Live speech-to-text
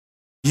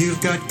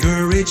You've got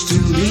courage to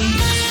lead.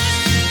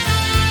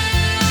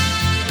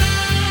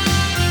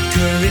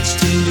 Courage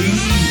to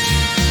lead.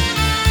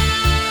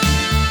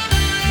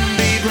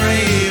 Be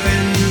brave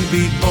and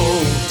be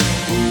bold.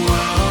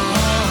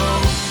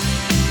 Whoa.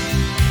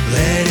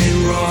 Let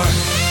it roar.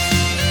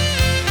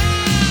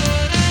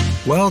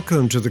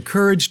 Welcome to the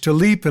Courage to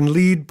Leap and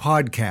Lead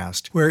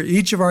podcast, where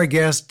each of our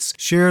guests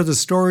share the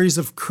stories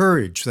of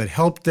courage that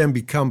helped them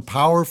become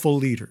powerful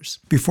leaders.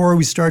 Before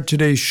we start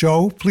today's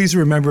show, please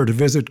remember to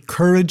visit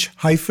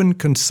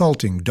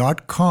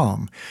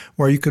courage-consulting.com,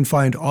 where you can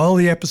find all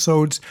the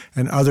episodes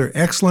and other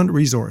excellent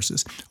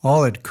resources,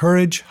 all at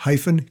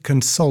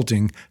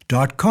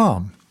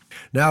courage-consulting.com.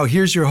 Now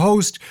here's your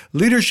host,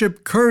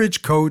 Leadership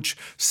Courage Coach,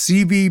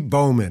 C.B.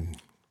 Bowman.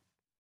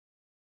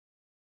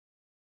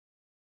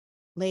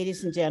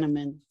 Ladies and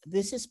gentlemen,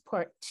 this is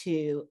part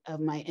 2 of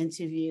my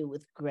interview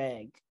with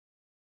Greg.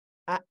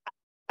 I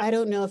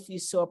don't know if you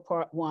saw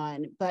part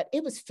 1, but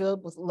it was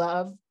filled with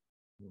love,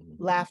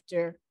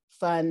 laughter,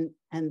 fun,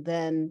 and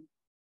then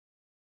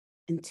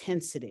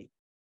intensity.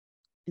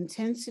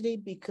 Intensity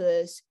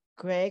because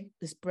Greg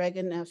was brave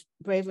enough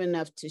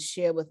to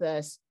share with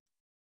us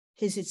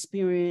his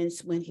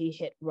experience when he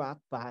hit rock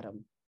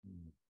bottom.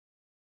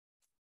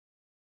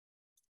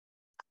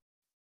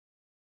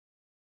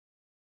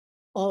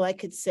 All I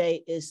could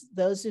say is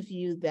those of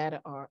you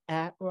that are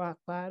at rock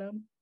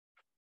bottom,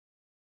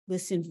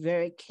 listen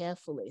very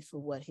carefully for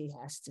what he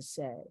has to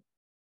say.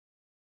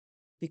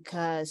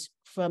 Because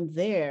from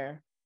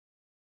there,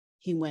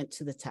 he went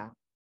to the top.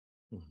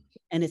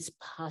 And it's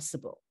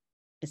possible.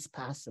 It's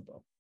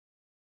possible.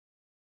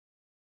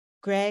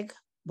 Greg,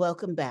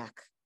 welcome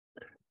back.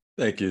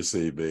 Thank you,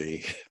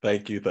 CB.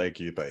 Thank you.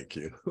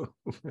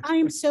 I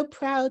am so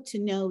proud to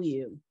know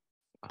you.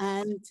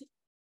 And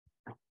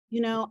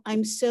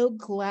I'm so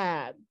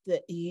glad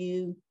that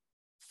you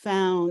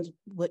found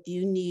what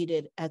you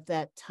needed at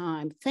that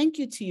time. Thank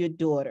you to your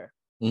daughter.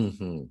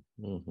 Thank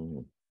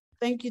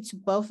you to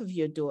both of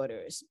your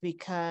daughters,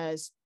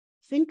 because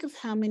think of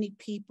how many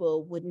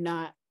people would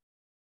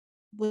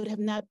have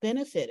not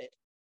benefited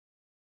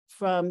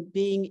from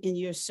being in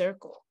your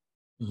circle.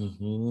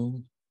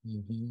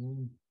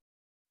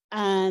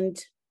 And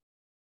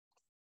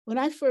when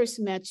I first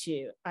met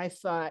you, I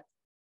thought,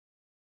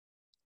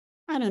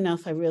 I don't know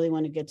if I really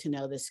want to get to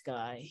know this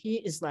guy. He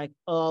is like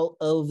all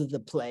over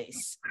the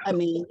place. I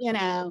mean,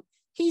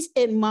 he's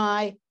in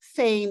my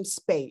fame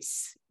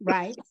space,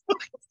 right?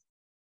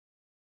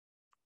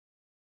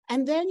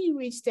 And then you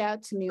reached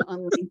out to me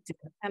on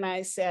LinkedIn and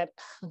I said,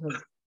 oh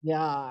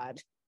God,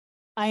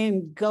 I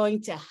am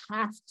going to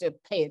have to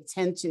pay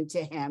attention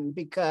to him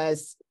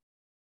because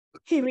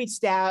he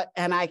reached out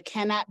and I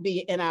cannot be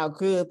in our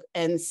group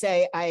and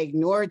say I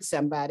ignored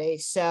somebody.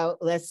 So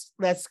let's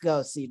go,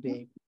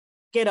 CB.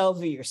 Get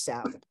over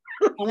yourself.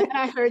 And then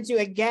I heard you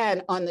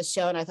again on the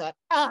show and I thought,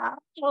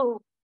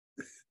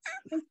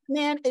 this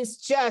man is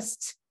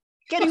just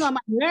getting on my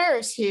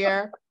nerves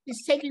here.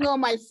 He's taking all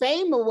my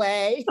fame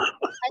away.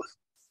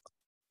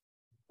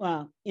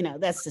 Well,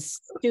 that's a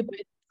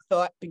stupid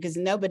thought because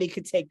nobody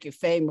could take your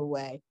fame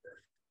away.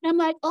 And I'm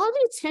like, all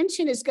the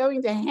attention is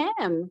going to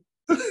him.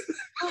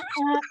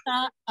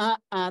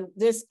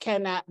 This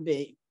cannot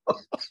be.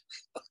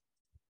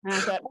 And I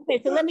thought, okay,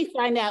 so let me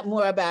find out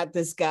more about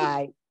this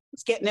guy.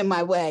 It's getting in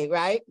my way,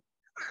 right?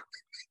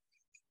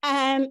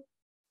 And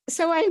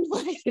so I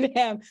invited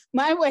him.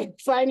 My way of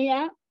finding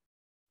out,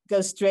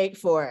 go straight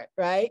for it,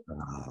 right?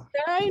 So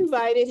I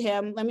invited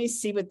him. Let me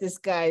see what this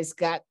guy's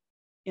got,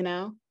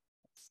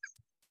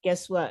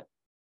 Guess what?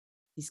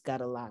 He's got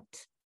a lot.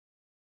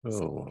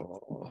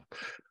 Oh.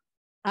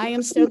 I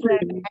am so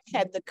glad I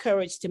had the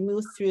courage to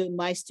move through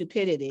my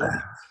stupidity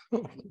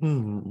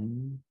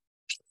and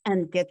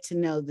get to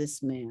know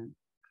this man,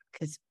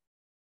 because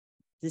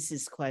this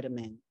is quite a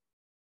man.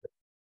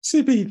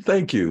 CB,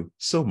 thank you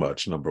so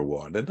much, number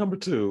one. And number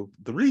two,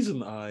 the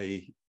reason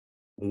I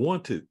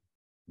wanted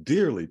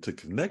dearly to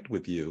connect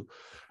with you,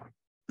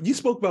 you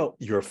spoke about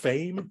your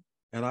fame,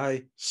 and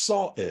I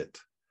saw it.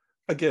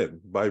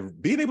 Again, by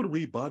being able to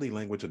read body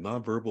language and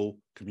nonverbal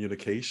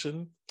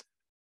communication,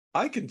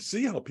 I can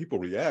see how people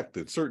react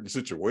in certain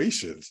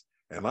situations,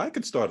 and I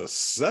can start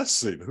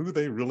assessing who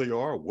they really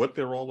are, what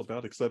they're all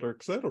about, et cetera,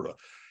 et cetera.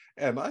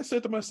 And I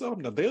said to myself,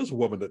 now there's a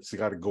woman that's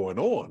got it going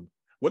on.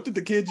 What did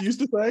the kids used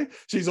to say?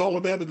 She's all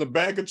of that in a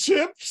bag of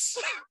chips.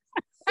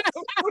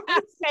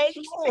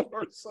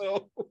 Sure,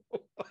 so.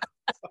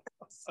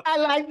 I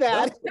like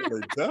that.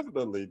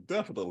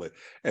 Definitely.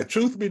 And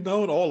truth be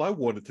known, all I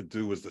wanted to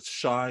do was to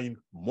shine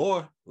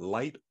more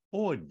light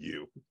on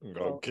you.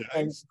 Okay.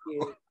 Thank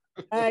you.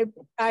 I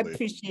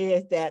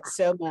appreciate that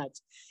so much.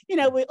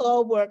 We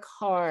all work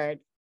hard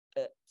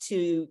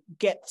to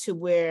get to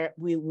where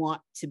we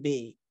want to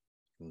be.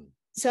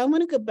 So I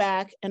want to go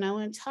back and I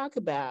want to talk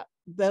about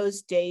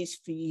those days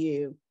for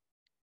you.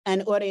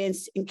 And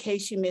audience, in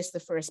case you missed the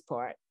first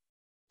part,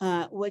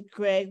 what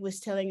Greg was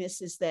telling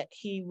us is that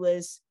he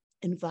was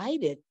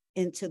invited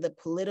into the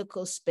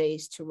political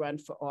space to run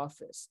for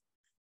office.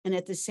 And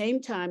at the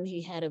same time,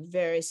 he had a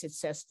very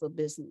successful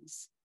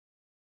business.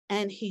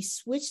 And he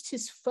switched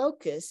his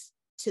focus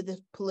to the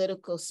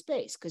political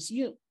space, because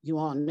you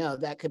all know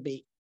that could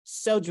be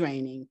so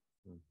draining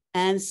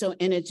and so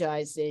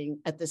energizing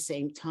at the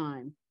same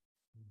time.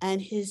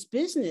 And his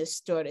business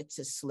started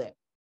to slip.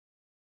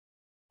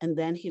 And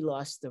then he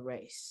lost the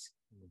race.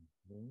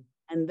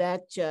 And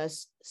that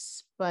just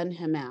spun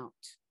him out.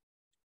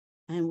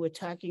 And we're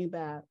talking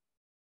about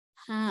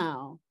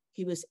how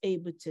he was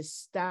able to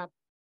stop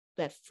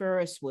that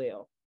Ferris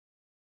wheel,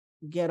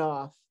 get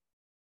off,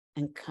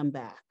 and come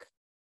back.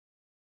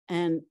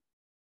 And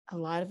a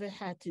lot of it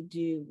had to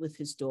do with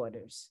his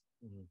daughters.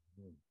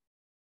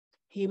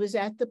 He was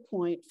at the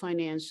point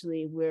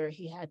financially where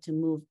he had to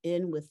move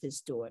in with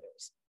his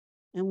daughters.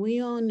 And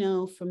we all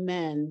know for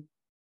men,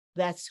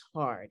 that's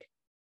hard,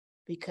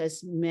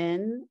 because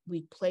men,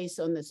 we place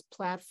on this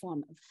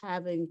platform of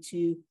having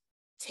to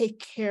take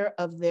care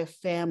of their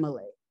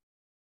family.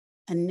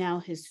 And now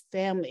his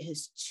family,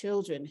 his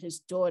children, his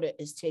daughter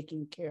is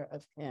taking care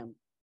of him.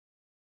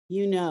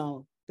 You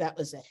know, that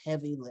was a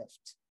heavy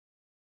lift.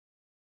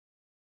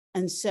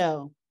 And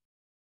so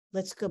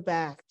let's go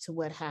back to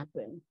what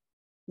happened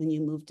when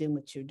you moved in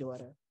with your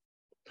daughter.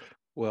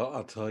 Well,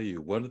 I'll tell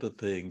you, one of the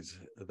things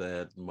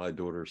that my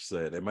daughter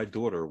said, and my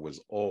daughter was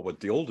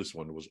the oldest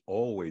one was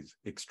always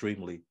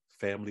extremely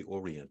family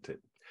oriented.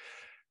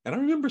 And I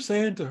remember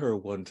saying to her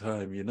one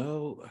time, you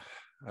know,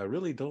 I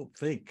really don't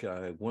think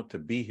I want to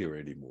be here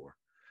anymore.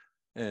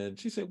 And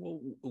she said, well,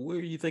 where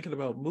are you thinking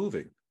about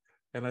moving?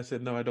 And I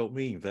said, no, I don't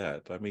mean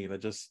that. I mean, I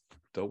just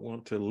don't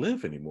want to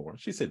live anymore.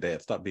 She said,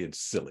 Dad, stop being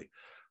silly.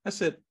 I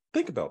said,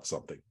 think about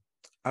something.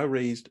 I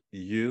raised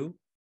you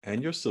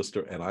and your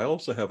sister, and I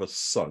also have a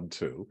son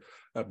too.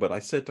 But I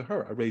said to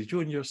her, I raised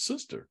you and your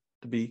sister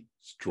to be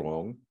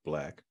strong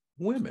Black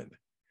women.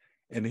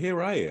 And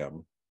here I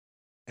am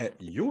at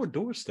your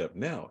doorstep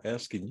now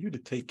asking you to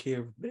take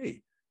care of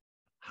me.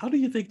 How do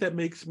you think that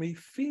makes me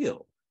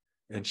feel?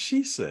 And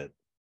she said,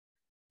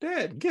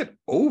 Dad, get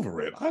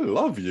over it. I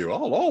love you.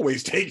 I'll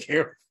always take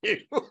care of you.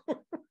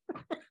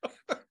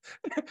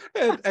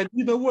 and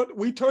you know what?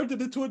 We turned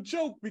it into a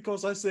joke,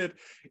 because I said,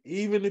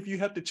 even if you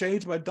have to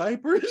change my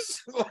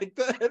diapers like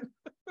that.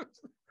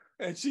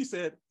 And she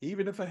said,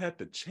 even if I had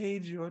to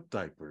change your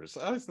diapers.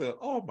 I said,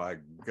 oh my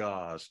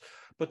gosh.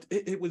 But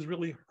it was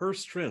really her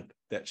strength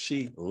that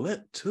she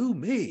lent to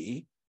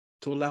me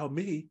to allow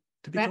me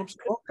to become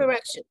stronger.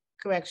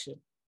 Correction.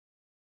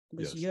 It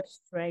was your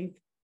strength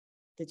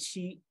that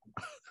she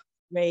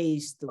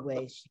raised the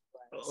way she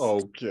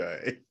was.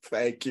 Okay,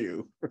 thank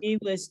you. He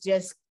was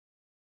just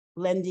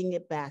lending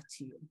it back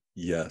to you.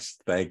 Yes,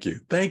 thank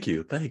you.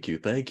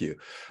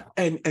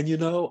 And you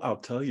know, I'll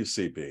tell you,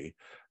 CB,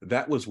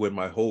 that was when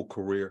my whole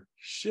career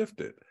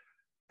shifted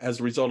as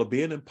a result of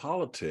being in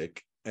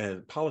politics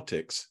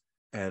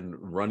and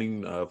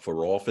running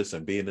for office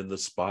and being in the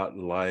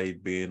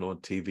spotlight, being on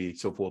TV,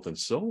 so forth and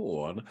so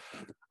on.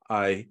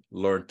 I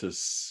learned to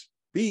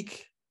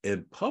speak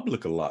in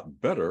public a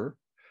lot better.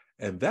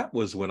 And that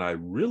was when I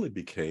really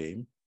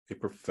became a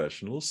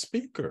professional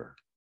speaker.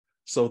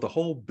 So the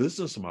whole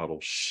business model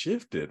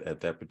shifted at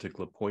that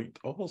particular point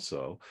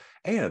also.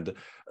 And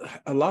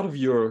a lot of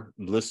your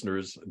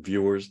listeners,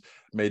 viewers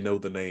may know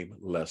the name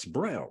Les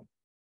Brown.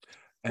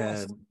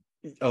 And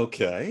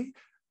okay,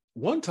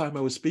 one time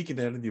I was speaking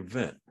at an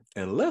event,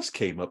 and Les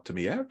came up to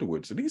me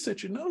afterwards and he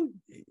said, you know,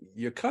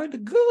 you're kind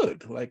of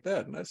good like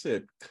that. And I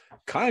said,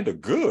 kind of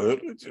good?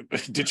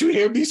 Did you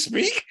hear me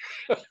speak?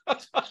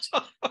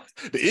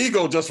 The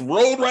ego just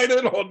rolled right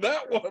in on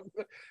that one.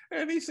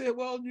 And he said,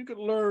 well, you can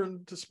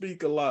learn to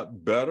speak a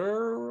lot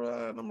better.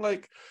 And I'm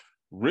like,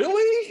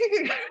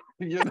 really?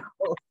 You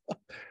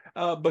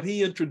know? But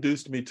he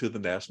introduced me to the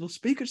National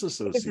Speakers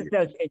Association.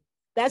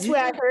 That's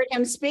where I heard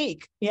him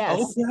speak.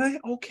 Yes.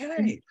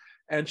 Okay.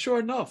 And sure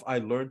enough, I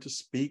learned to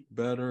speak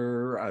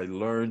better. I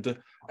learned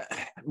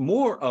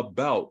more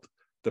about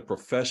the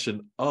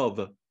profession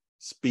of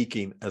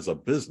speaking as a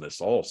business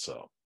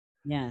also.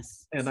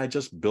 Yes. And I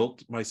just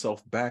built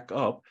myself back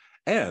up.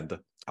 And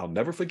I'll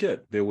never forget,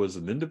 there was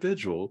an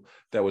individual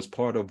that was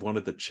part of one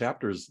of the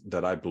chapters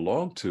that I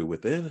belonged to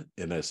within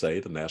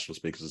NSA, the National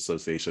Speakers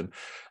Association,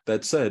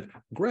 that said,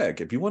 Greg,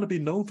 if you want to be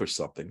known for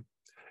something,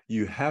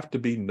 you have to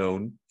be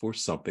known for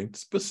something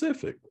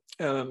specific.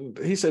 And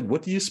he said,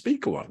 what do you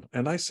speak on?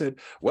 And I said,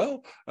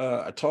 well,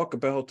 I talk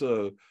about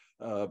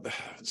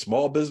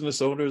small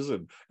business owners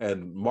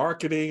and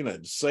marketing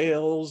and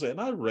sales. And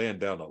I ran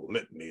down a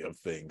litany of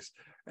things.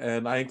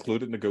 And I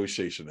included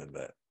negotiation in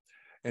that.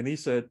 And he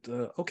said,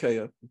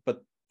 okay,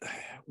 but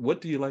what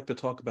do you like to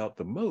talk about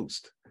the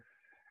most?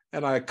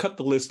 And I cut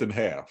the list in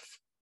half.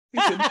 He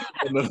said,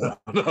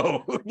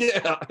 no.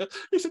 Yeah.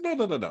 He said,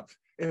 no.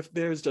 If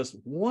there's just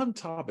one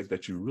topic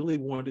that you really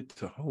wanted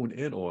to hone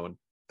in on,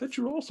 that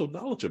you're also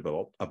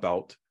knowledgeable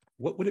about,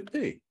 what would it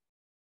be?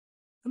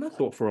 And I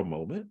thought for a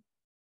moment,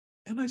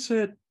 and I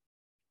said,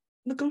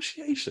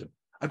 negotiation.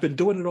 I've been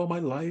doing it all my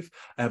life.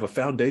 I have a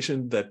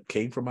foundation that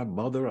came from my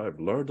mother. I've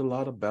learned a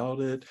lot about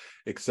it,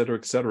 et cetera,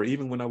 et cetera.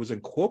 Even when I was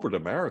in corporate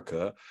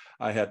America,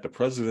 I had the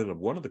president of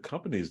one of the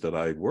companies that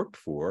I worked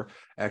for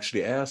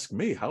actually ask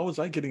me, how was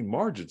I getting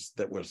margins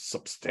that were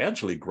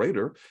substantially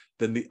greater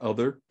than the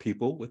other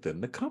people within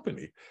the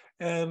company?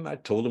 And I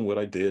told him what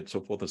I did,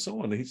 so forth and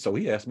so on. So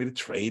he asked me to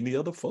train the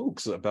other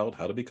folks about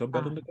how to become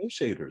better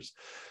negotiators.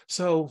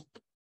 So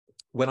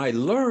when I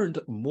learned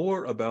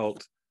more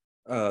about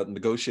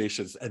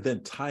negotiations and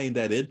then tying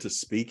that into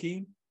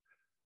speaking,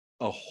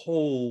 a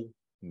whole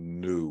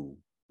new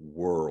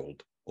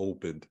world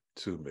opened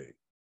to me.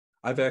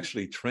 I've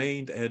actually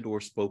trained and or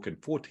spoken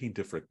 14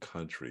 different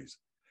countries.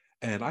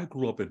 And I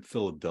grew up in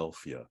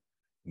Philadelphia,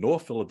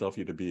 North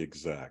Philadelphia to be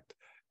exact.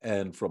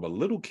 And from a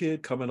little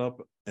kid coming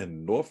up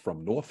in North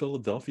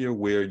Philadelphia,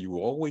 where you were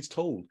always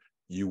told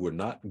you were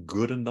not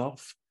good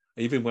enough.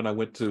 Even when I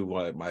went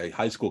to my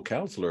high school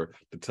counselor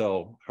to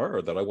tell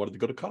her that I wanted to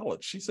go to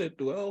college, she said,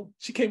 well,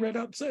 she came right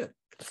out and said,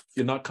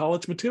 you're not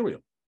college material.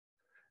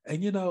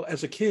 And, you know,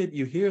 as a kid,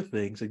 you hear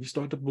things and you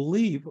start to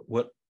believe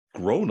what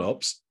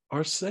grown-ups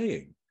are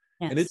saying.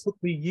 Yes. And it took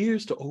me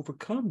years to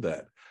overcome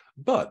that.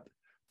 But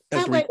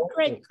as Wait,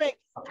 Craig,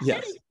 yes.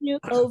 How did you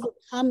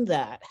overcome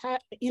that? How,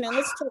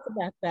 let's talk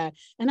about that.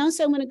 And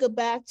also I want to go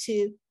back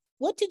to,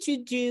 what did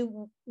you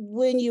do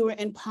when you were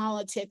in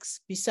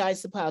politics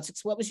besides the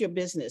politics? What was your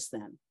business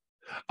then?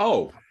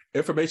 Oh,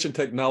 information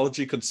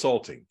technology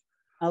consulting.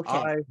 Okay.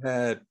 I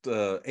had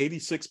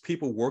 86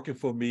 people working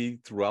for me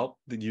throughout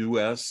the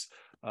U.S.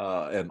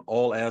 And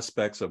all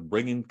aspects of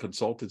bringing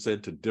consultants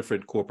into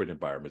different corporate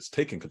environments,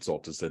 taking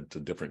consultants into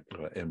different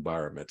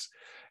environments.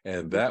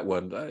 And that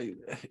one,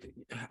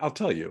 I'll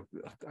tell you,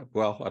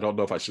 well, I don't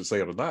know if I should say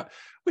it or not.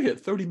 We hit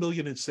 30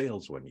 million in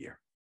sales one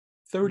year,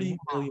 30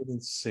 million in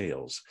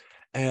sales.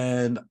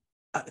 And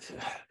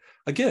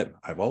again,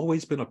 I've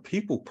always been a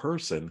people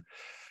person.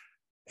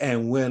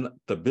 And when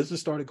the business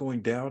started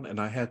going down and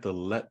I had to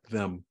let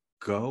them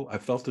go, I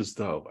felt as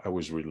though I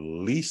was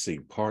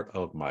releasing part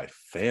of my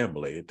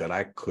family that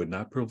I could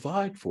not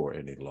provide for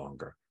any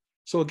longer.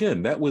 So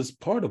again, that was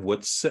part of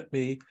what set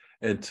me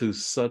into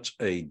such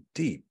a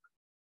deep,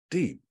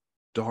 deep,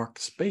 dark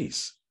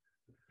space.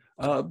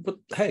 But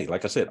hey,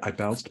 like I said, I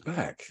bounced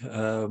back.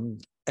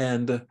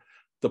 And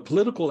the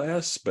political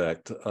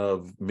aspect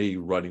of me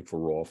running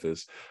for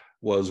office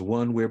was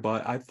one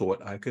whereby I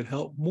thought I could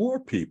help more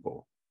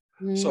people.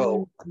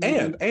 So,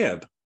 and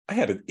I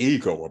had an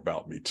ego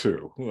about me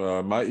too.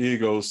 My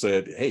ego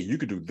said, hey, you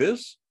could do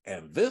this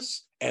and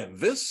this and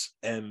this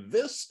and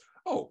this.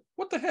 Oh,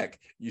 what the heck?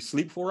 You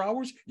sleep 4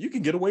 hours? You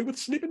can get away with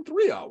sleeping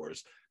 3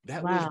 hours.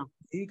 That was my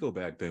ego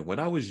back then. When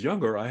I was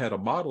younger, I had a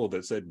motto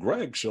that said,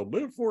 Greg shall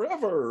live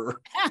forever.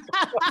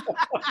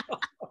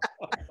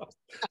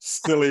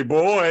 Silly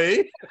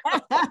boy.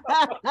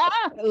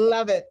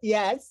 Love it.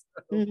 Yes.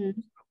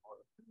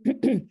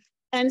 Mm-hmm.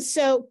 And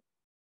so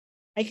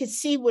I could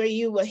see where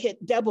you were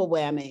hit double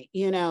whammy,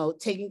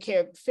 taking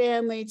care of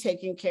family,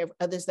 taking care of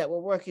others that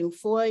were working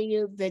for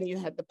you. Then you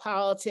had the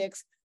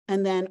politics,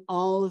 and then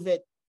all of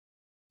it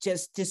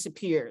just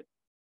disappeared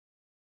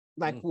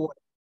like water.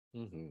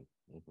 Mm-hmm.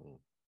 Mm-hmm.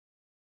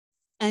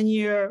 And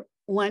you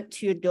went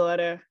to your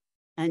daughter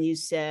and you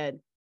said,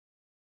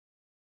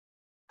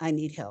 I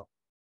need help.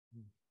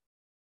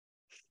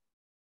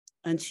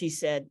 And she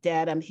said,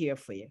 Dad, I'm here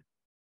for you.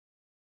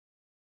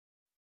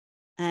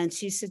 And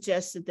she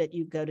suggested that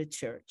you go to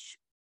church.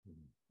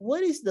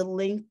 What is the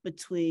link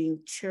between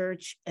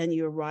church and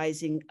your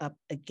rising up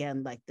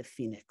again like the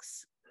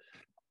phoenix?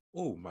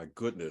 Oh, my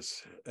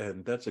goodness.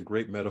 And that's a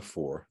great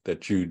metaphor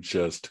that you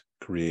just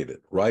created,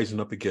 rising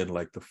up again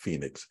like the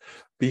phoenix.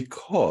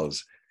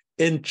 Because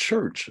in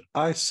church,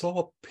 I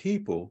saw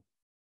people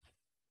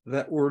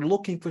that were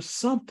looking for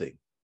something.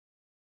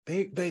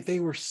 They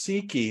were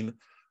seeking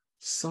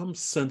some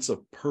sense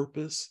of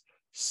purpose,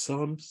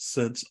 some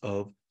sense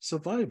of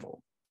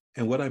survival.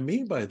 And what I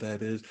mean by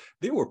that is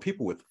there were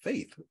people with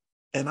faith,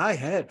 and I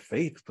had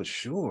faith for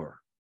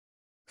sure.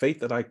 Faith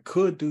that I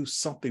could do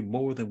something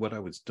more than what I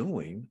was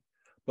doing,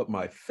 but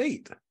my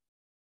faith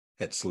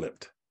had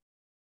slipped.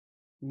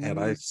 And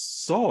I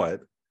saw it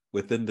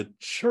within the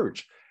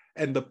church.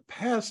 And the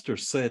pastor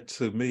said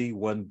to me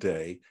one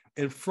day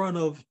in front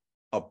of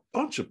a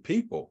bunch of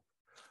people,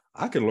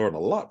 I can learn a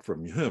lot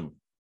from him,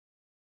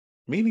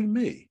 meaning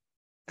me.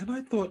 And I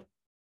thought,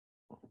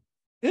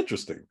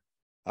 interesting.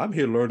 I'm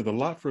here learning a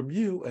lot from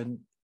you, and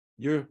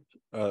you're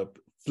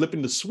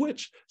flipping the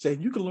switch,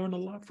 saying you can learn a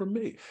lot from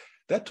me.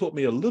 That taught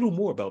me a little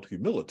more about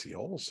humility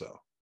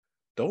also.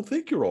 Don't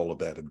think you're all of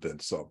that and then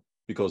some,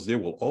 because there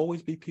will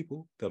always be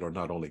people that are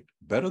not only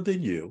better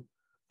than you,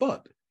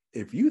 but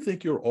if you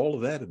think you're all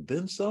of that and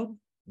then some,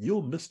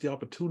 you'll miss the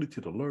opportunity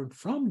to learn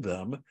from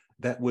them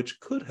that which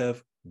could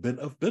have been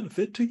of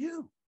benefit to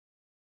you.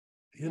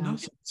 You know,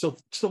 so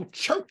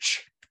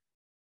church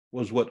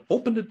was what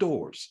opened the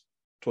doors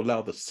to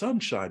allow the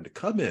sunshine to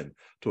come in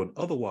to an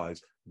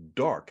otherwise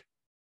dark,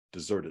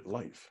 deserted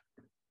life.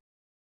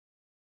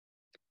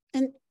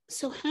 And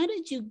so how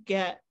did you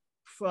get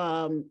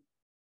from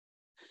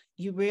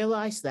you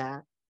realized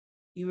that.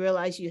 You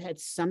realized you had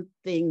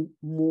something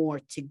more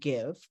to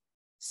give,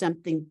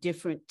 something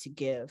different to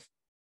give.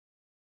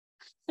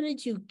 How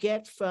did you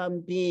get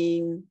from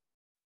being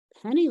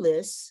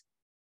penniless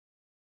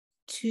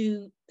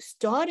to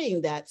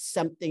starting that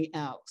something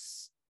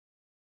else?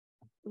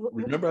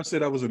 Remember I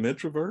said I was an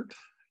introvert?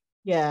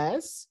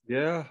 Yes.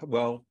 Yeah,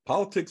 well,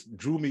 politics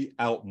drew me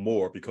out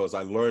more because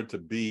I learned to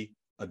be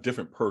a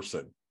different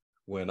person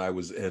when I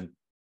was in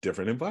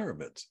different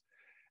environments.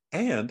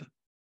 And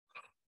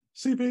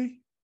CB,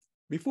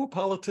 before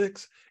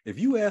politics, if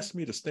you asked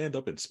me to stand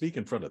up and speak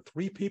in front of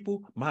 3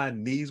 people, my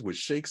knees would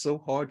shake so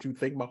hard you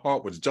think my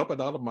heart was jumping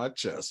out of my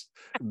chest.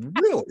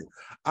 Really?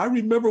 I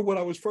remember when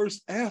I was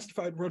first asked if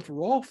I'd run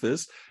for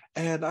office,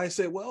 and I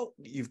said, well,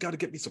 you've got to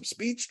get me some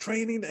speech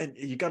training and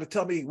you got to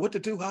tell me what to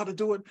do, how to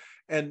do it.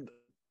 And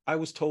I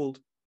was told,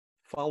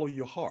 follow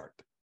your heart.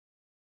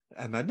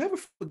 And I never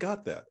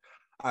forgot that.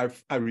 I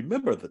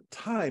remember the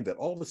time that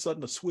all of a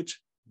sudden a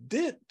switch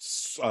did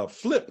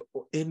flip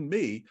in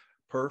me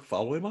per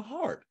following my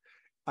heart.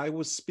 I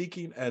was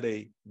speaking at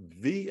a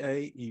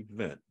VA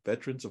event,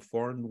 Veterans of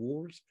Foreign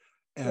Wars,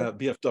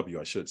 VFW,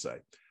 I should say.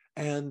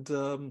 And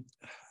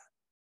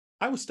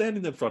I was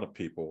standing in front of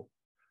people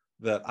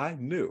that I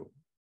knew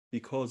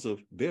because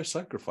of their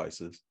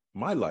sacrifices,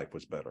 my life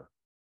was better.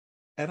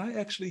 And I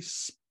actually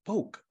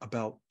spoke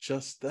about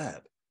just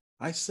that.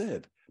 I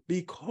said,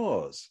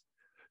 because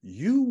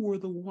you were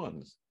the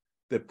ones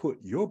that put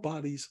your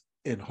bodies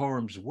in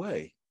harm's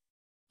way,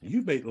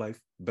 you made life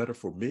better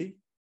for me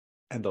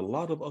and a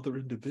lot of other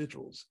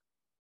individuals.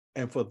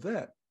 And for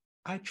that,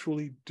 I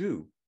truly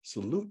do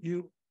salute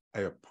you. I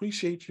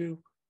appreciate you.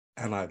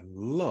 And I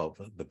love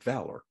the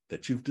valor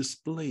that you've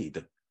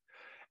displayed.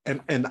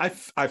 And I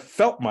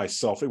felt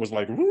myself, it was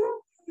like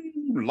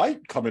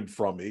light coming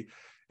from me.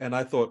 And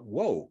I thought,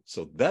 whoa,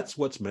 so that's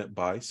what's meant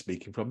by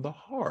speaking from the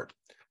heart.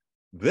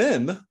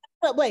 Then.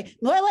 But wait.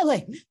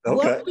 Okay.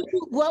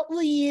 What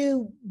were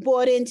you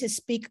brought in to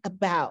speak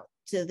about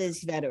to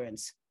these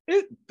veterans?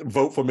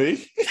 Vote for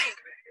me.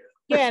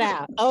 Get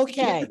out.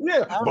 Okay.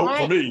 Yeah, all vote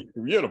right. for me.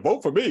 Yeah,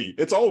 vote for me.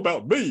 It's all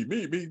about me.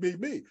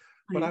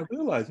 But I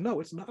realized, no,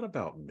 it's not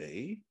about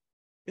me.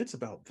 It's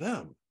about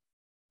them.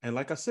 And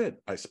like I said,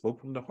 I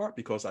spoke from the heart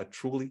because I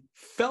truly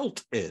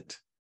felt it.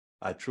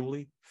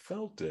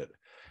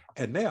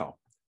 And now,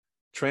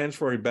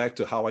 transferring back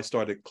to how I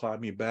started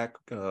climbing back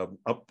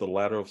up the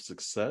ladder of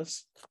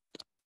success,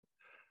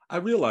 I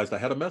realized I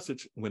had a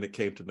message when it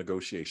came to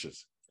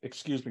negotiations.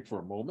 Excuse me for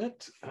a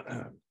moment.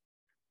 I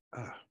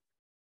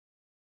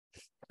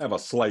have a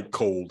slight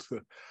cold.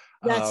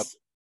 That's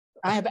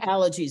I have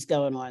allergies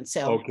going on,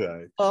 so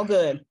Okay. all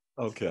good.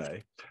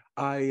 Okay.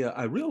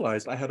 I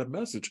realized I had a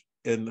message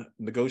in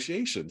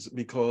negotiations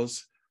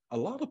because a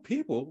lot of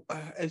people,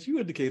 as you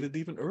indicated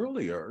even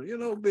earlier,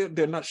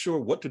 they're not sure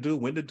what to do,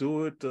 when to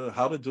do it,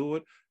 how to do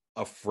it,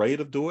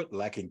 afraid of doing it,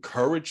 lacking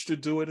courage to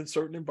do it in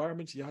certain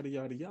environments, yada,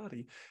 yada,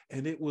 yada.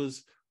 And it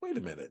was, wait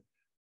a minute,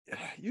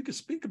 you can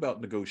speak about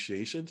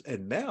negotiations.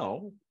 And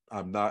now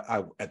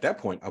at that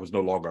point, I was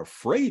no longer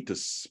afraid to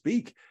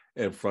speak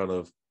in front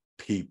of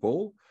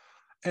people.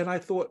 And I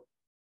thought,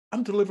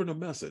 I'm delivering a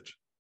message.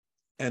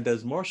 And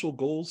as Marshall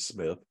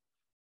Goldsmith,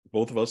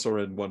 both of us are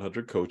in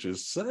 100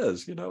 Coaches,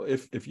 says,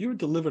 if you're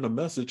delivering a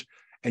message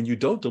and you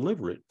don't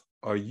deliver it,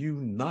 are you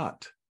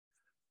not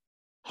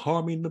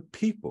harming the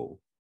people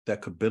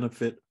that could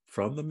benefit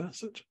from the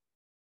message?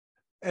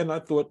 And I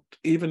thought,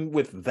 even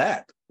with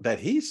that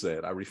he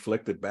said, I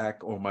reflected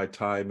back on my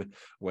time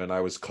when I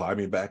was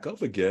climbing back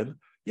up again.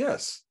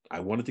 Yes, I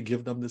wanted to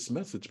give them this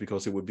message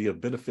because it would be of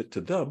benefit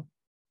to them,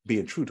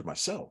 being true to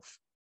myself.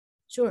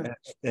 Sure.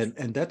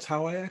 And that's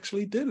how I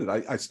actually did it.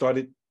 I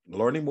started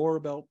learning more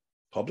about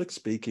public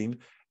speaking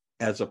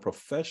as a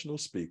professional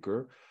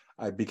speaker.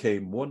 I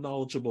became more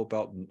knowledgeable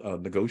about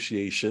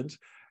negotiations,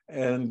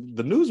 and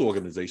the news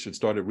organization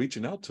started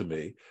reaching out to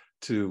me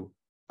to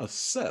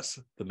assess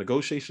the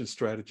negotiation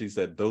strategies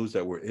that those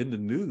that were in the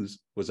news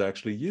was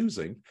actually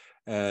using.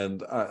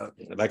 And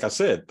like I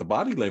said, the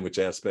body language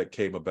aspect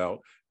came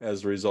about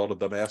as a result of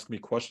them asking me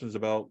questions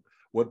about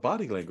what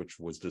body language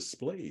was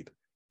displayed.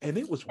 And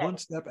it was one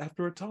step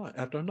after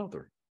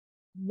another.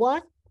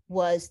 What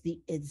was the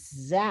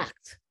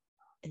exact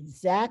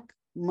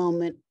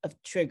moment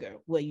of trigger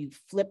where you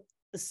flipped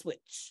the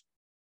switch?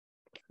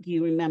 Do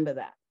you remember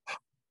that?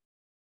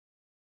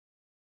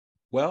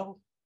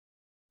 Well,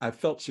 I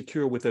felt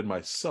secure within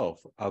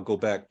myself. I'll go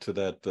back to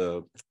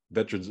that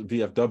Veterans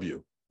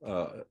VFW.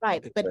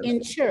 Right, but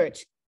in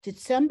church, did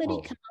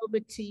somebody come over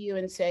to you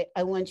and say,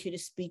 I want you to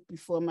speak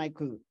before my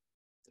group?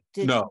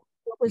 No.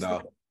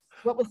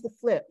 What was the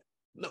flip?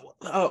 No,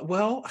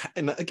 well,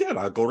 and again,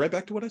 I'll go right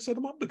back to what I said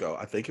a moment ago.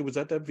 I think it was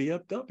at that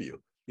VFW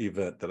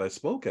event that I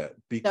spoke at.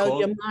 Because so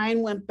your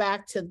mind went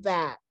back to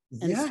that.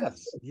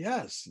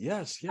 Yes.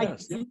 I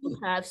do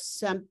have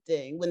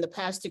something. When the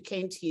pastor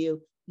came to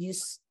you, you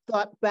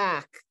thought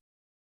back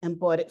and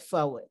brought it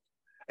forward.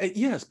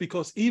 Yes,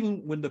 because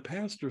even when the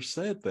pastor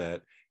said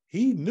that,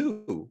 he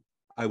knew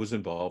I was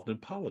involved in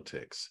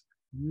politics.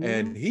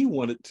 And he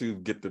wanted to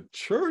get the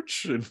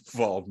church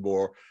involved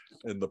more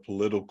in the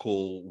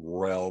political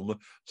realm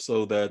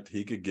so that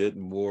he could get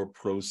more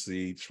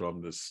proceeds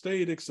from the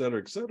state, et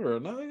cetera, et cetera.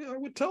 And I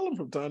would tell him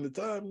from time to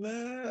time,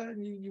 nah,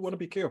 you want to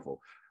be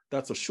careful.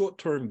 That's a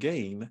short-term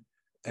gain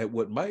at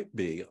what might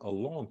be a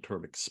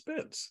long-term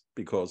expense,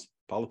 because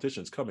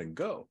politicians come and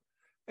go.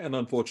 And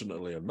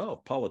unfortunately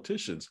enough,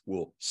 politicians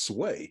will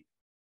sway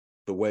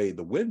the way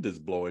the wind is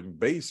blowing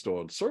based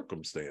on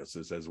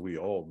circumstances, as we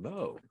all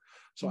know.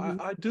 So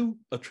I do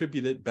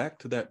attribute it back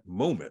to that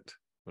moment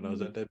when I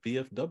was at that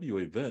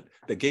VFW event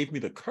that gave me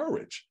the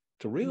courage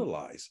to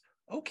realize,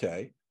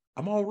 okay,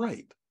 I'm all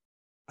right.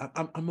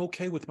 I'm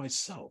okay with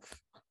myself.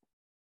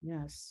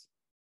 Yes.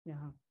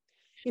 Yeah.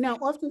 You know,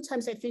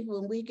 oftentimes I think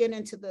when we get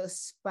into those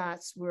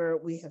spots where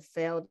we have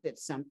failed at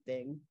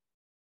something,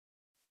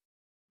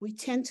 we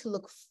tend to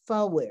look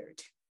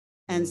forward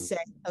and say,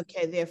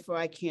 okay, therefore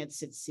I can't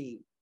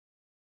succeed.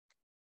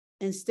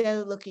 Instead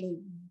of looking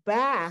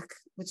back,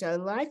 which I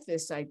like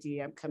this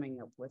idea I'm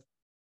coming up with,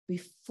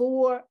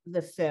 before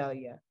the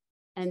failure,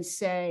 and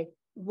say,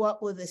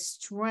 what were the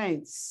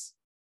strengths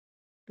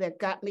that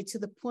got me to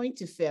the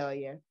point of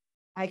failure?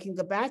 I can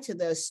go back to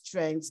those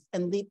strengths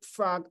and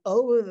leapfrog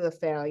over the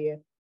failure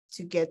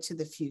to get to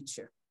the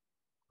future.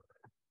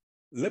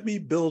 Let me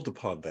build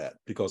upon that,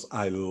 because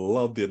I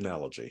love the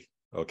analogy.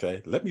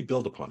 Okay, let me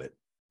build upon it.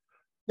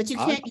 But you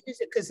can't use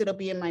it because it'll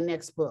be in my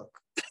next book.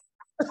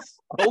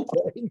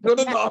 Okay, good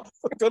enough,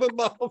 good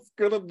enough,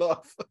 good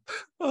enough.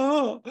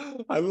 Oh,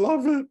 I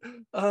love it.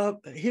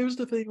 Here's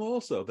the thing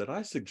also that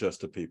I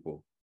suggest to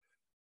people.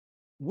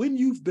 When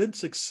you've been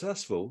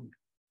successful,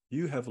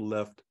 you have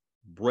left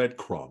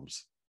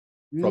breadcrumbs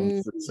from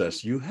the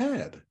success you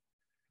had.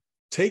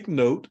 Take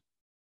note,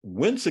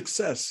 when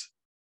success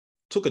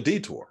took a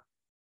detour,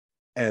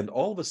 and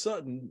all of a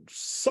sudden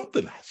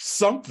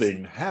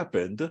something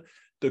happened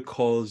to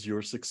cause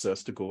your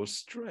success to go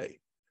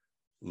astray.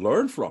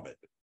 Learn from it.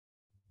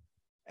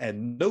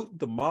 And note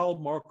the mile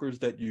markers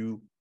that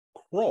you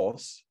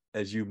cross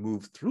as you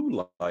move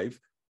through life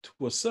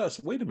to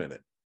assess, wait a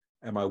minute,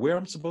 am I where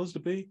I'm supposed to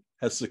be?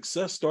 Has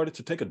success started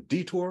to take a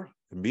detour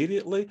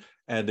immediately?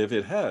 And if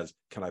it has,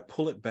 can I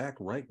pull it back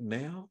right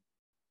now?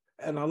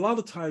 And a lot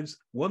of times,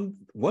 one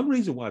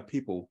reason why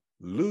people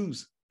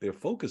lose their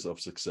focus of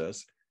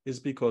success is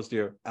because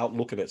they're out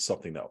looking at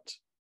something else.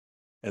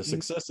 And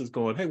success is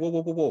going, hey,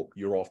 whoa,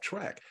 you're off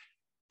track.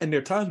 And there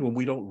are times when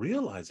we don't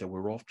realize that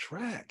we're off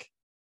track.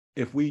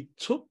 If we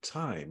took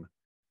time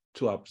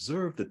to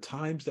observe the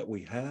times that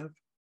we have,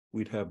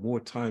 we'd have more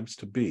times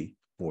to be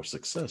more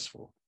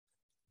successful.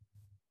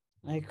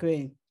 I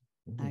agree.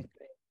 I agree.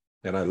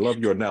 And I love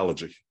your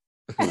analogy.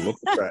 Look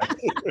at that.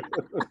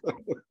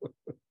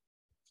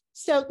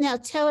 So now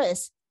tell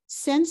us,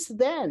 since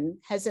then,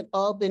 has it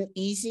all been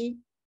easy?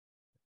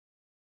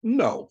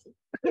 No.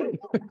 There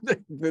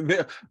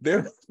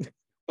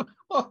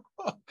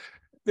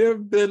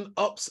have been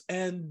ups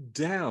and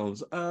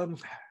downs.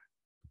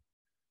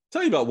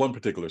 Tell you about one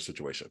particular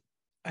situation.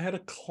 I had a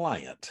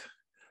client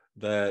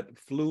that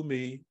flew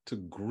me to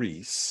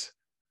Greece.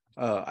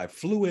 I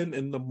flew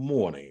in the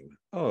morning.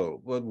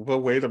 Oh, but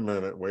wait a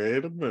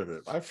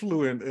minute. I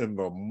flew in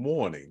the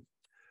morning,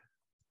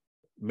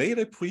 made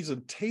a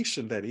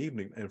presentation that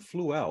evening, and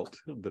flew out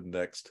the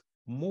next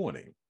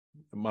morning.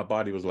 And my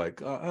body was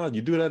like,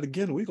 you do that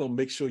again, we're going to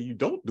make sure you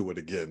don't do it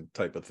again,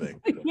 type of thing.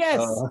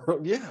 Yes.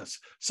 Yes.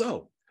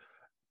 So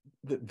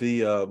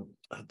the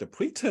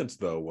pretense,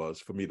 though, was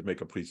for me to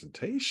make a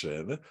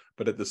presentation,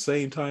 but at the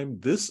same time,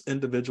 this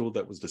individual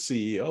that was the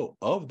CEO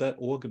of that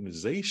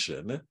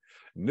organization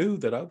knew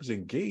that I was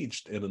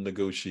engaged in a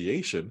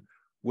negotiation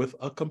with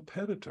a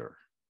competitor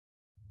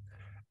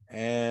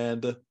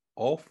and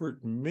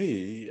offered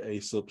me a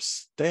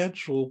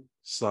substantial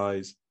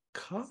size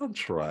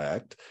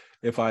contract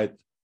if I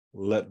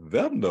let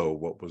them know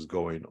what was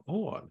going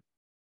on.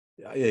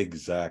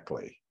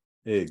 Exactly.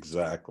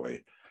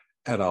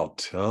 And I'll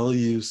tell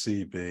you,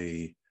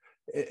 CB,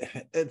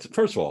 it's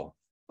first of all,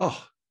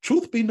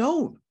 truth be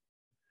known,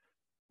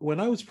 when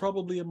I was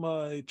probably in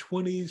my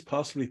 20s,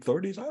 possibly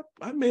 30s,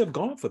 I may have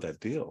gone for that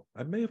deal.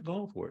 I may have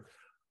gone for it.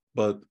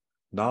 But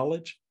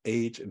knowledge,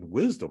 age, and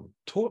wisdom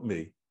taught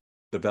me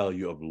the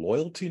value of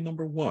loyalty,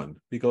 number one,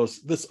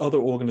 because this other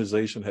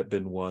organization had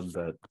been one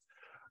that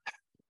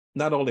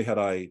not only had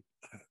I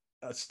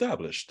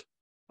established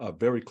a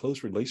very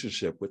close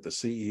relationship with the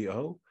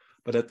CEO,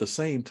 but at the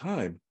same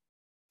time,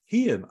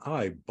 he and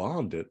I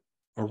bonded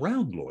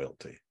around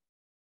loyalty.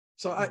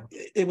 So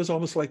it was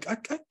almost like, I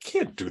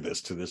can't do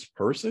this to this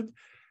person.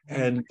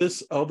 And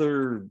this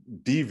other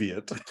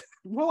deviant,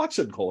 well, I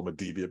shouldn't call him a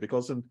deviant,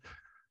 because in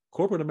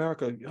corporate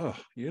America,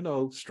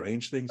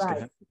 strange things can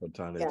happen from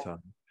time to time.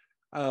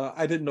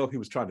 I didn't know if he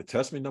was trying to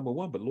test me, number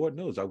one, but Lord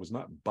knows I was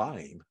not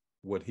buying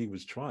what he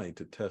was trying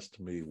to test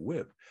me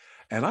with.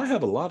 And I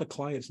have a lot of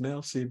clients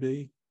now,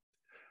 CB,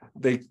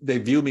 they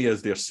view me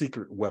as their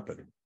secret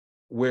weapon,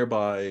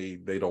 whereby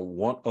they don't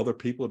want other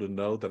people to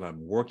know that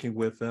I'm working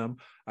with them.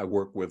 I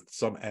work with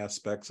some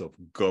aspects of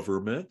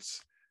governments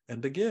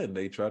And again,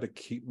 they try to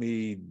keep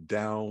me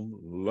down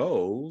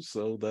low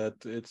so that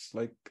it's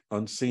like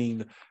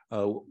unseen.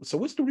 So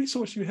what's the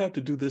resource you have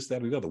to do this,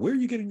 that, or the other? Where are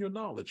you getting your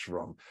knowledge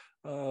from?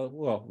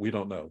 Well, we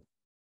don't know.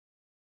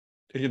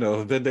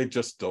 Then they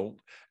just don't.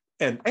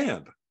 And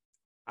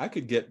I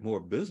could get more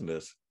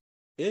business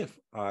if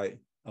I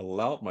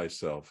allowed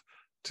myself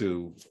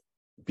to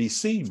be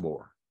seen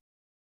more.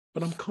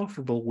 But I'm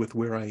comfortable with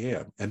where I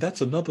am. And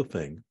that's another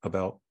thing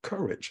about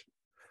courage.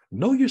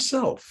 Know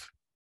yourself.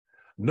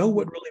 Know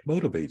what really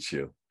motivates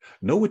you.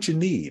 Know what you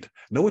need.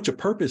 Know what your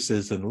purpose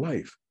is in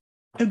life.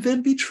 And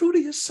then be true to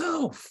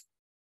yourself.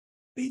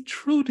 Be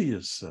true to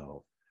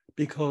yourself.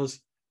 Because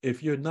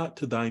if you're not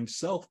to thine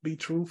self, be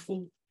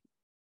truthful,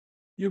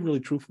 you're really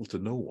truthful to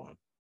no one.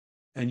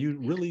 And you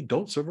really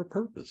don't serve a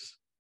purpose.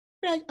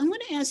 Greg, I'm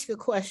going to ask you a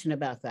question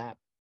about that.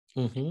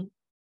 Mm-hmm.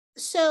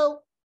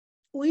 So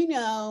we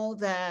know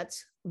that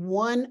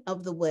one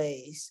of the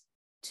ways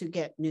to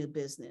get new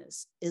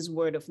business is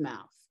word of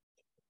mouth.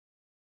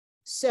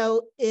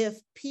 So if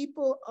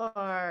people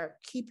are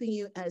keeping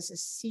you as a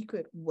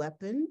secret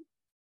weapon,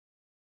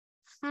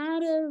 how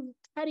do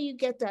you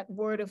get that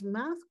word of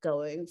mouth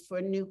going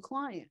for new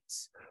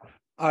clients?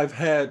 I've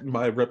had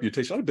my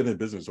reputation. I've been in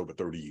business over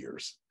 30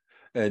 years.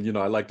 And,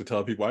 I like to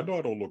tell people, I know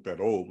I don't look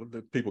that old.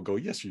 But people go,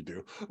 yes, you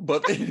do.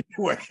 But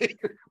anyway.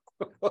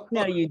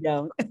 No, you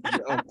don't.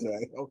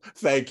 Okay.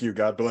 Thank you.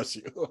 God bless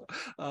you.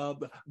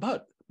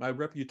 But my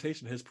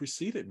reputation has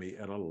preceded me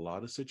in a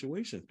lot of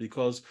situations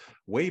because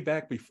way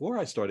back before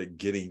I started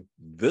getting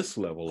this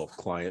level of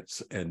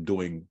clients and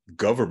doing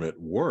government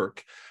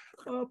work,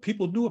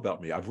 people knew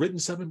about me. I've written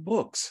 7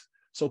 books.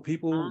 So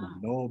people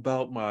know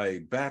about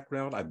my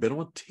background. I've been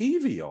on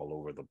TV all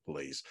over the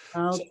place.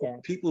 Okay. So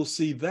people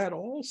see that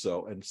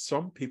also. And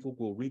some people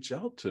will reach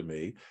out to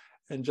me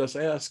and just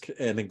ask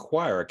and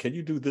inquire, can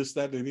you do this,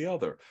 that, or the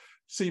other?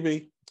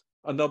 CB,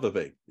 another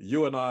thing,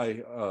 you and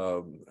I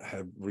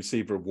have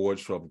received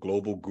awards from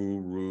Global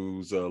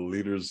Gurus,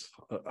 Leaders.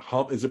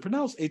 Hum, is it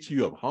pronounced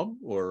HUM, Hum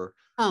or?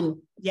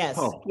 Yes.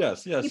 Hum.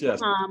 Yes.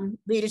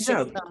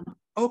 Leadership. Yeah.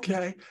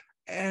 Okay.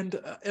 And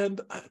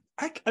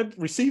I've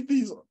received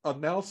these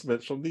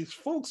announcements from these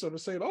folks that are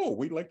saying, oh,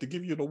 we'd like to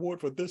give you an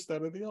award for this,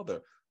 that, or the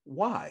other.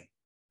 Why?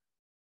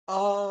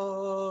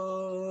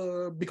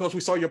 Because we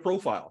saw your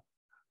profile.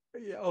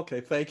 Yeah, okay,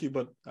 thank you,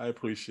 but I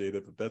appreciate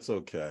it, but that's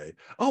okay.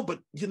 Oh, but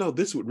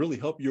this would really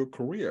help your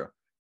career.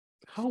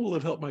 How will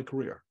it help my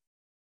career?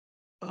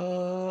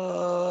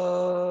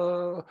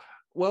 Well,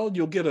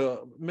 you'll get a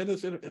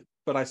minute,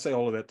 but I say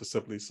all of that to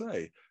simply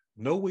say,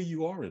 know where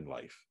you are in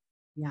life.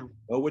 Yeah.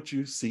 Know what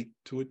you seek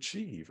to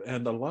achieve.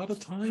 And a lot of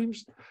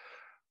times,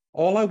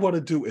 all I want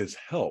to do is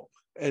help.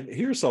 And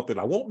here's something,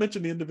 I won't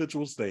mention the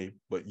individual's name,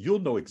 but you'll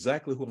know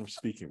exactly who I'm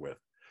speaking with.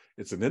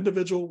 It's an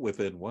individual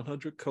within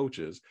 100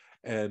 coaches.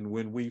 And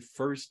when we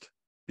first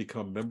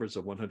become members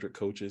of 100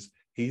 coaches,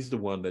 he's the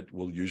one that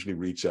will usually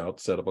reach out,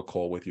 set up a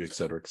call with you, et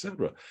cetera, et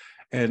cetera.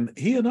 And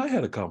he and I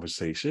had a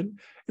conversation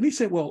and he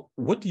said, well,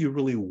 what do you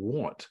really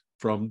want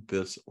from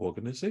this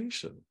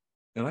organization?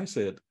 And I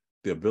said,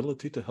 the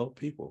ability to help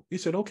people. He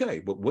said, okay,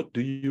 but what do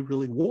you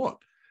really want?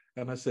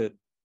 And I said,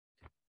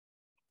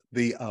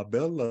 the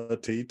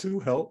ability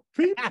to help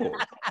people.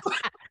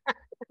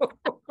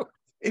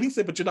 And he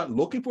said, but you're not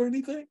looking for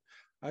anything?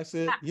 I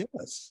said,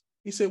 yes.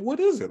 He said, what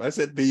is it? I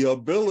said, the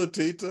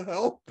ability to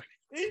help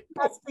people.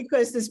 That's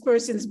because this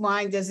person's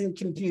mind doesn't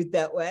compute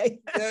that way.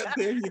 Yeah,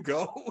 there you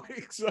go.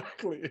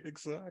 Exactly.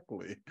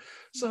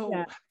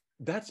 So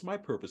that's my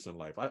purpose in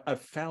life.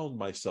 I've found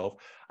myself,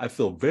 I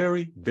feel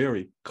very,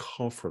 very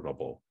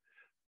comfortable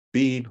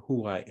being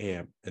who I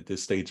am at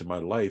this stage of my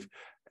life.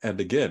 And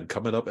again,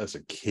 coming up as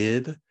a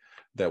kid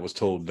that was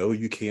told, no,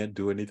 you can't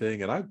do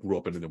anything. And I grew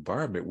up in an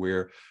environment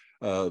where,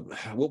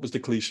 what was the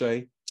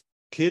cliche?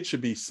 Kids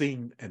should be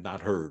seen and not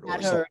heard.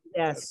 Not heard,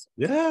 yes.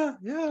 Yeah.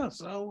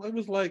 So it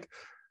was like,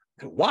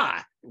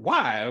 why?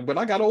 When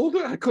I got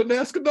older, I couldn't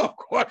ask enough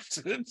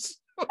questions.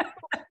 Why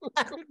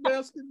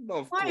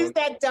is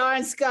that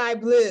darn sky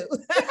blue?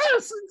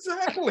 Yes,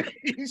 exactly.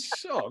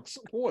 Shucks.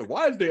 Boy,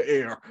 why is there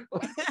air?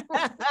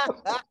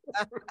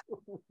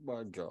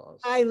 My gosh.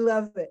 I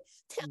love it.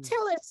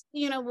 Tell us,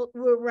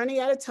 we're running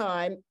out of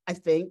time, I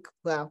think.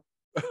 Well,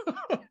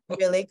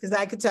 really, because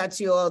I could talk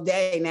to you all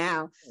day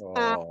now.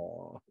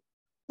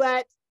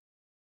 But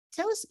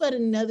tell us about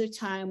another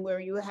time where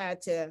you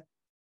had to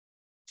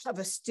have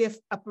a stiff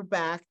upper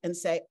back and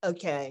say,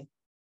 okay,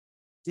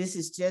 this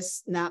is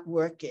just not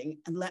working,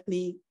 and let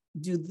me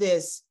do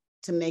this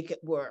to make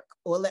it work,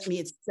 or let me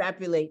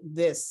extrapolate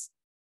this.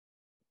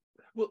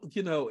 Well,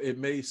 it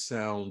may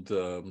sound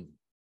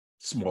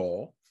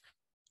small,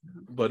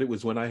 but it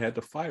was when I had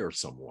to fire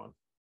someone.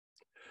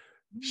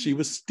 She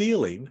was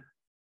stealing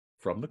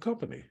from the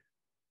company.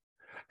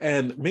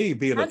 And me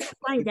being How did you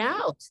find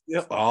out?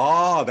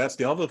 Yeah, that's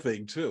the other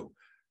thing too,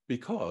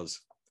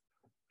 because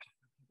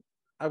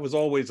I was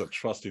always a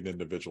trusting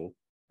individual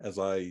as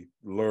I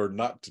learned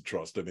not to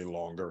trust any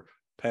longer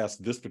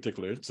past this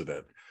particular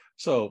incident.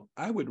 So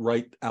I would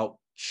write out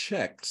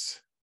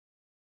checks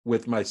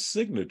with my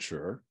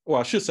signature, or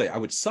I should say, I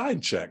would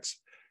sign checks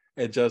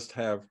and just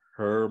have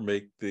her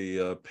make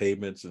the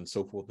payments and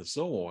so forth and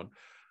so on.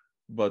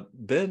 But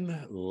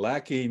then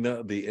lacking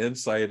the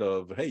insight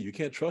of, hey, you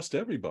can't trust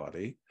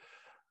everybody,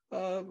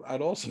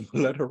 I'd also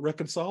let her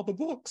reconcile the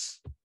books.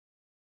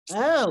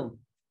 Oh,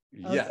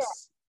 okay.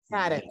 Yes.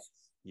 Got it.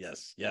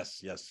 Yes.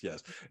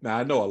 Now,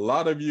 I know a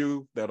lot of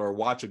you that are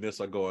watching this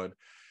are going,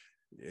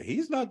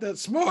 he's not that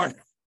smart.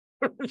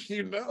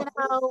 You know?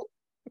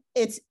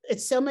 It's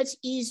so much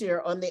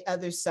easier on the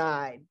other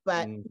side.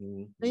 But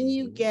when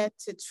you get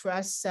to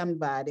trust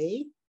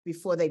somebody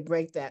before they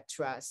break that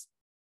trust,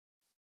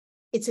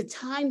 it's a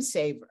time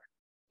saver.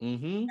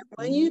 When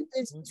you're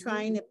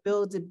trying to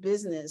build a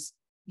business,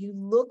 you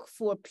look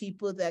for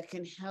people that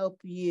can help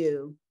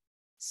you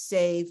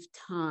save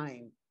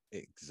time.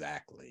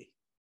 Exactly.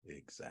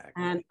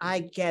 And I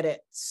get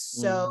it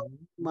so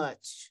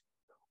much.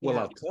 Well,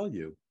 I'll tell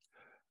you,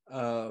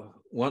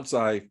 once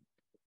I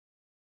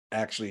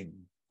actually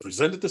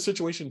presented the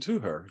situation to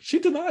her, she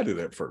denied it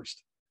at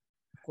first.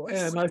 Of course.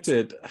 And I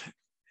said,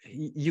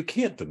 you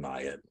can't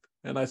deny it.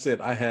 And I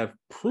said, I have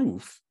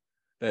proof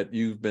that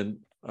you've been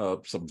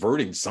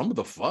subverting some of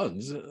the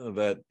funds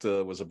that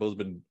was supposed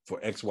to be for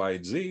X, Y,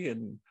 and Z,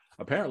 and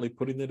apparently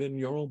putting it in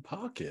your own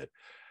pocket.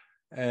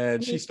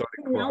 And she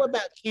started crying. Know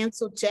about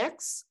canceled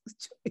checks?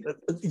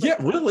 Yeah,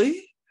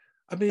 really?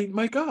 I mean,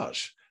 my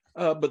gosh.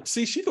 But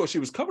see, she thought she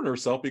was covering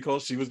herself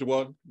because she was the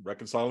one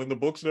reconciling the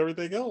books and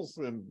everything else,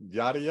 and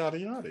yada, yada,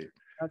 yada.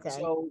 Okay.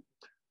 So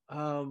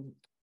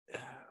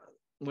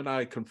when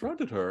I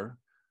confronted her,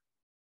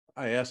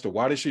 I asked her,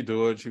 why did she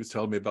do it? She was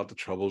telling me about the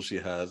troubles she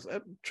has.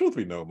 And truth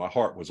be known, my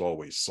heart was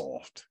always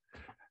soft.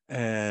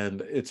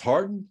 And it's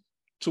hardened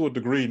to a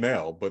degree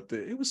now, but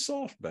it was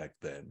soft back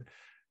then.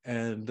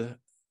 And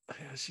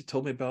she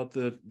told me about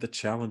the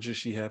challenges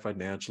she had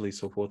financially,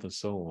 so forth and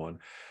so on.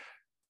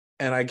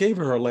 And I gave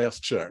her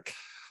last check.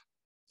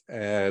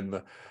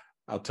 And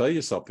I'll tell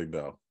you something,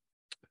 though.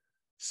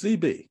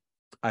 CB,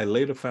 I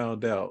later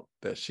found out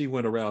that she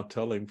went around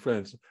telling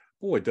friends,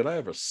 boy, did I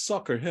ever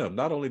sucker him.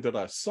 Not only did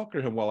I sucker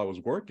him while I was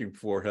working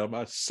for him,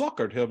 I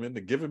suckered him into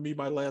giving me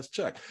my last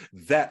check.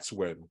 That's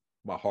when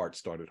my heart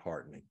started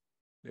hardening.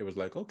 It was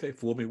like, okay,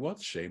 fool me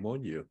once, shame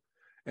on you.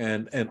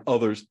 And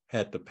others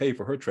had to pay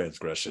for her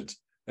transgressions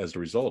as a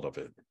result of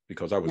it,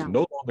 because I was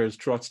no longer as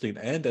trusting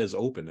and as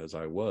open as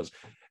I was.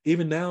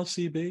 Even now,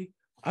 CB,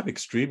 I'm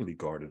extremely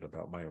guarded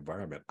about my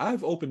environment.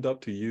 I've opened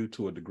up to you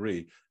to a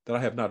degree that I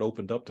have not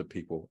opened up to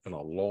people in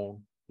a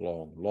long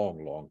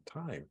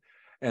time.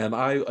 And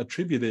I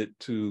attribute it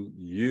to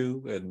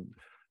you and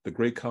the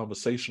great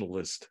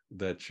conversationalist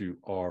that you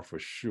are, for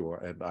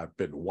sure. And I've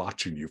been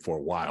watching you for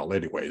a while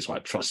anyway, so I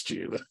trust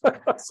you.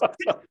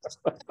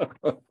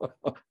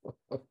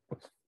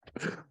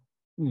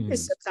 You're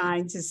so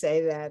kind to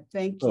say that.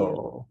 Thank you.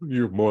 Oh,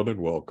 you're more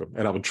than welcome.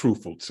 And I'm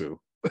truthful too.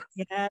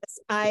 Yes,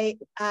 I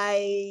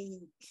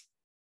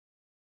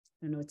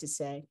don't know what to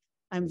say.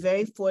 I'm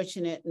very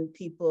fortunate in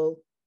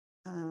people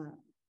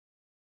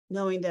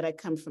knowing that I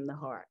come from the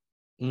heart.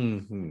 I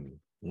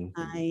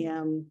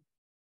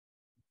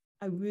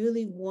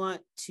really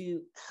want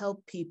to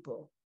help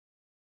people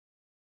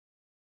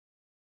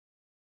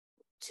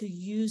to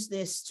use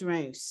their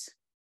strengths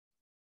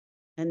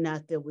and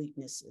not their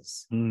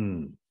weaknesses.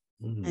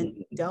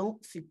 And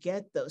don't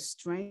forget, those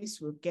strengths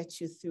will get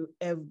you through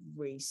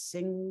every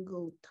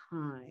single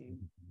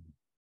time.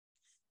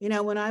 You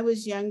know, when I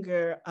was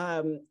younger,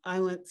 I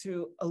went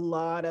through a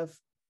lot of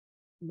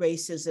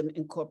racism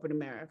in corporate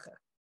America.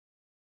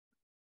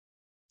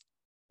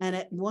 And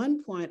at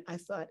one point I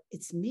thought,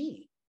 it's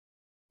me,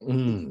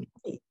 you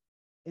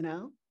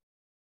know?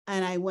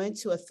 And I went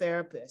to a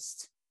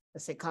therapist,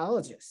 a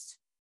psychologist,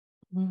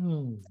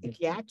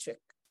 psychiatric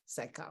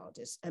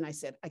psychologist. And I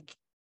said,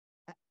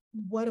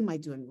 what am I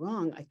doing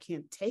wrong? I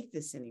can't take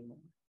this anymore.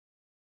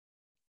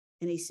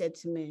 And he said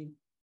to me,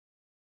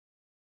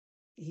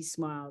 he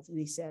smiled and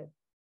he said,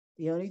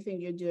 the only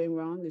thing you're doing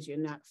wrong is you're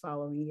not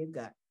following your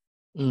gut.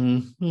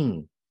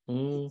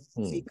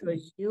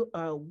 Because you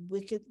are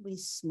wickedly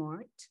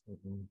smart.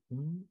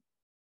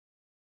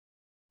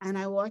 And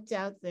I walked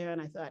out there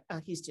and I thought,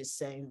 oh, he's just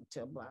saying it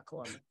to a Black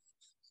woman.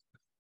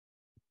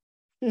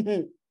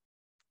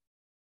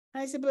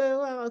 I said,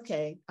 well,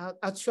 okay,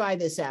 I'll try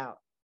this out.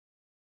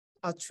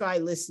 I'll try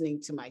listening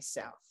to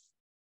myself.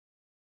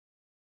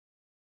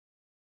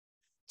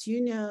 Do you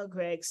know,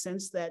 Greg,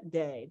 since that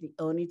day, the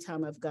only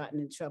time I've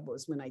gotten in trouble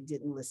is when I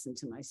didn't listen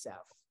to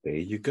myself. There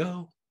you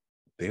go.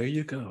 Very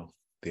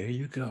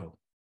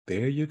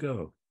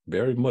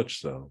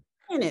much so.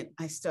 And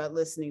I start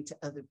listening to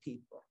other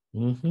people.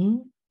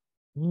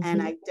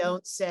 And I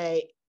don't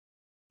say,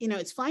 you know,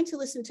 it's fine to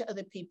listen to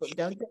other people.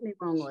 Don't get me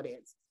wrong,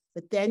 audience.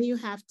 But then you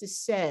have to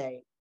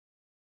say,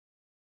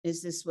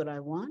 is this what I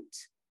want?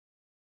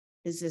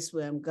 Is this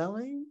where I'm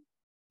going?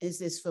 Is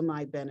this for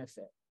my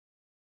benefit?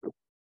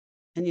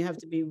 And you have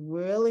to be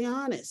really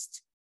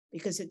honest,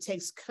 because it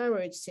takes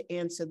courage to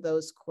answer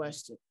those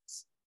questions.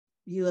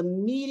 You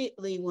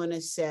immediately want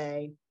to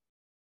say,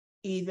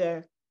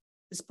 either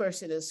this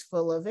person is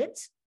full of it,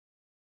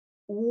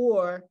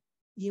 or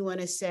you want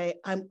to say,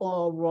 I'm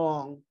all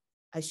wrong.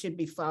 I should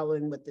be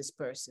following what this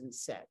person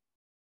said.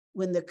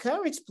 When the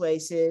courage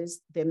place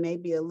is, there may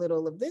be a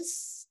little of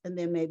this and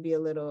there may be a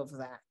little of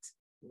that.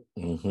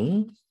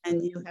 Mm-hmm.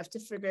 And you have to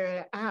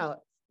figure out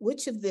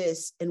which of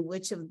this and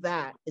which of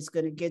that is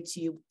going to get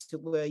you to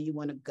where you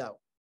want to go.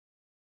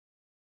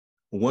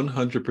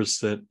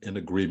 100% in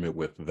agreement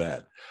with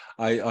that.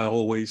 I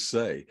always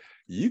say,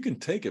 you can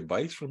take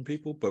advice from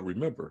people, but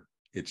remember,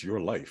 it's your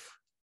life.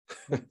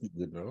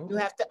 You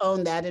have to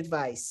own that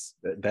advice.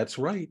 That's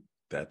right.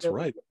 That's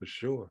right, for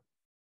sure.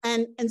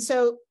 And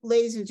so,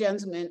 ladies and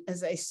gentlemen,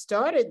 as I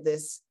started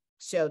this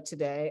show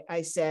today,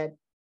 I said,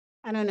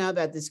 I don't know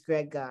about this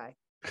Greg guy,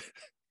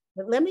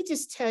 but let me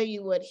just tell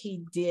you what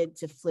he did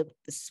to flip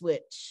the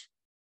switch.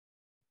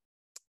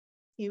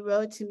 He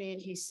wrote to me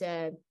and he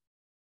said,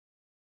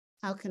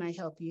 how can I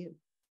help you?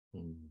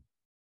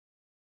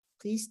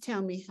 Please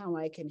tell me how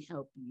I can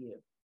help you.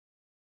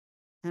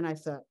 And I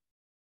thought,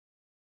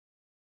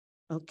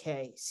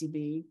 okay,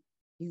 CB,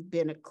 you've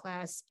been a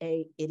class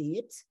A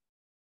idiot.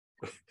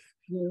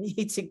 You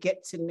need to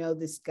get to know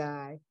this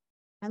guy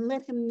and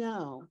let him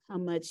know how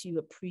much you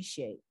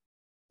appreciate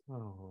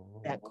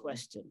that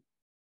question.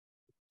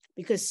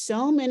 Because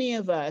so many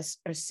of us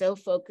are so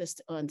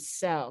focused on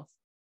self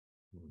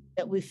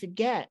that we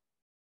forget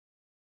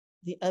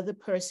the other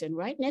person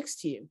right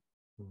next to you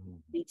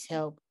needs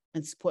help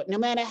and support. No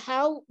matter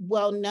how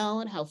well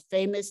known, how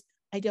famous,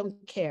 I don't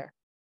care.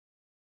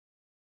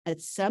 At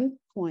some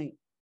point,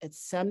 at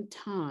some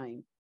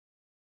time,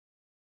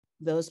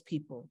 those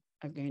people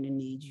are going to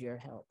need your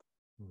help.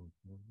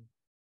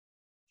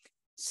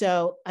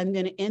 So I'm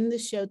going to end the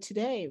show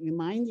today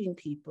reminding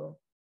people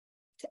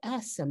to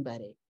ask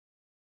somebody,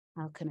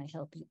 how can I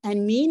help you?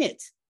 And mean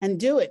it and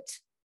do it.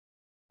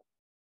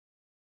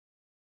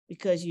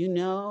 Because you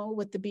know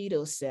what the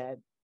Beatles said,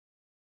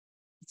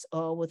 it's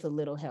all with a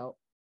little help.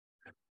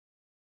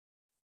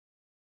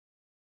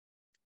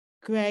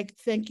 Greg,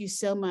 thank you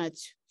so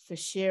much for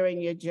sharing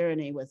your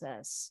journey with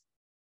us.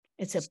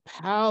 It's a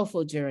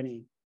powerful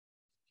journey.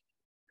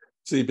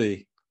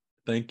 CB,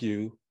 thank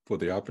you for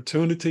the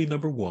opportunity,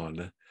 number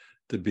one,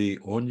 to be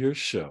on your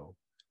show.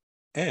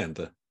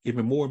 And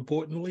even more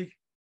importantly,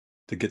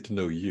 to get to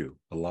know you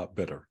a lot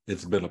better.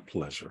 It's been a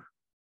pleasure.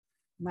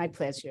 My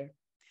pleasure.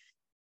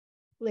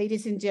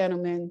 Ladies and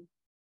gentlemen,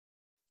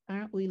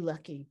 aren't we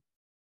lucky?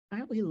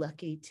 Aren't we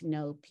lucky to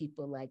know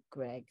people like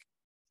Greg,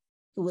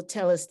 who will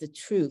tell us the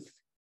truth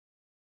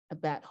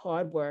about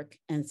hard work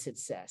and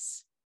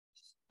success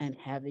and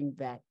having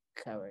that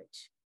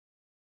courage?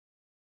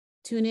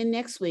 Tune in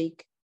next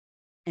week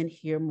and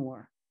hear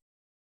more.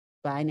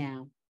 Bye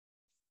now.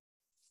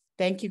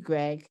 Thank you,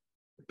 Greg.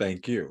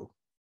 Thank you.